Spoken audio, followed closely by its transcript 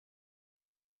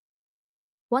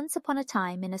Once upon a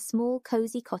time, in a small,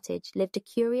 cozy cottage, lived a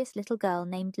curious little girl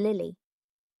named Lily.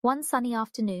 One sunny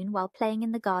afternoon, while playing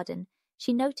in the garden,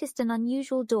 she noticed an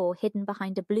unusual door hidden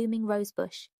behind a blooming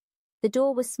rosebush. The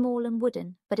door was small and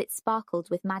wooden, but it sparkled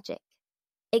with magic.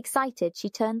 Excited, she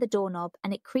turned the doorknob,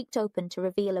 and it creaked open to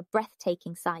reveal a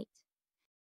breathtaking sight.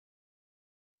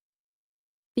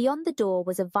 Beyond the door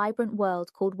was a vibrant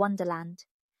world called Wonderland.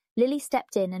 Lily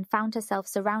stepped in and found herself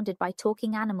surrounded by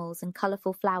talking animals and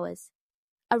colourful flowers.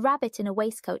 A rabbit in a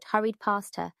waistcoat hurried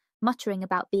past her, muttering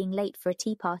about being late for a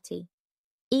tea party.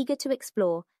 Eager to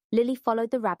explore, Lily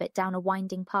followed the rabbit down a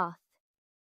winding path.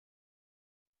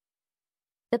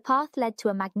 The path led to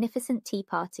a magnificent tea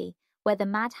party, where the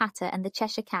Mad Hatter and the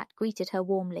Cheshire Cat greeted her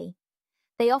warmly.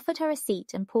 They offered her a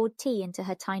seat and poured tea into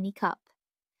her tiny cup.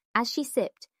 As she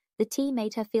sipped, the tea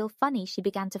made her feel funny. She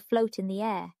began to float in the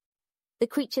air. The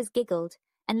creatures giggled,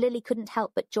 and Lily couldn't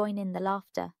help but join in the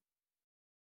laughter.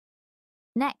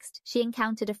 Next, she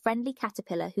encountered a friendly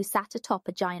caterpillar who sat atop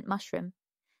a giant mushroom.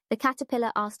 The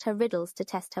caterpillar asked her riddles to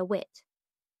test her wit.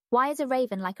 "Why is a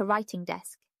raven like a writing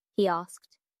desk?" he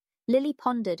asked. Lily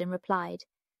pondered and replied,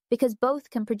 "Because both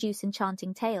can produce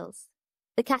enchanting tales."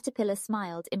 The caterpillar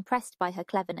smiled, impressed by her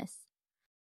cleverness.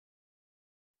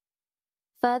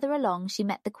 Further along, she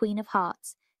met the Queen of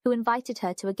Hearts, who invited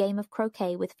her to a game of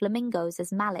croquet with flamingos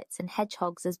as mallets and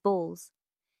hedgehogs as balls.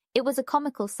 It was a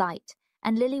comical sight,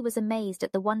 and Lily was amazed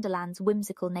at the Wonderland's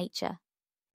whimsical nature.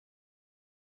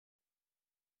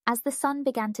 As the sun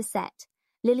began to set,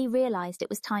 Lily realized it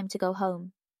was time to go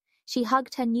home. She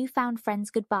hugged her newfound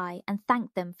friends goodbye and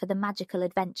thanked them for the magical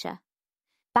adventure.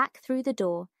 Back through the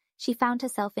door, she found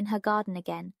herself in her garden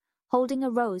again, holding a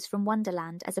rose from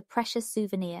Wonderland as a precious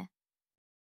souvenir.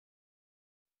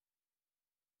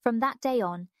 From that day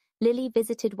on, Lily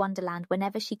visited Wonderland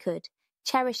whenever she could,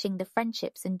 cherishing the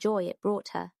friendships and joy it brought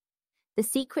her. The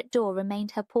secret door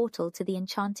remained her portal to the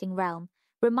enchanting realm,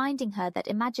 reminding her that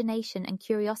imagination and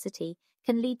curiosity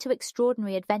can lead to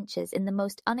extraordinary adventures in the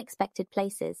most unexpected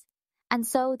places. And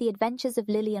so the adventures of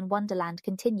Lily and Wonderland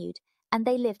continued, and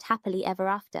they lived happily ever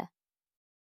after.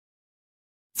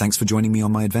 Thanks for joining me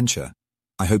on my adventure.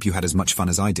 I hope you had as much fun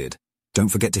as I did. Don't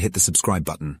forget to hit the subscribe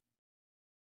button.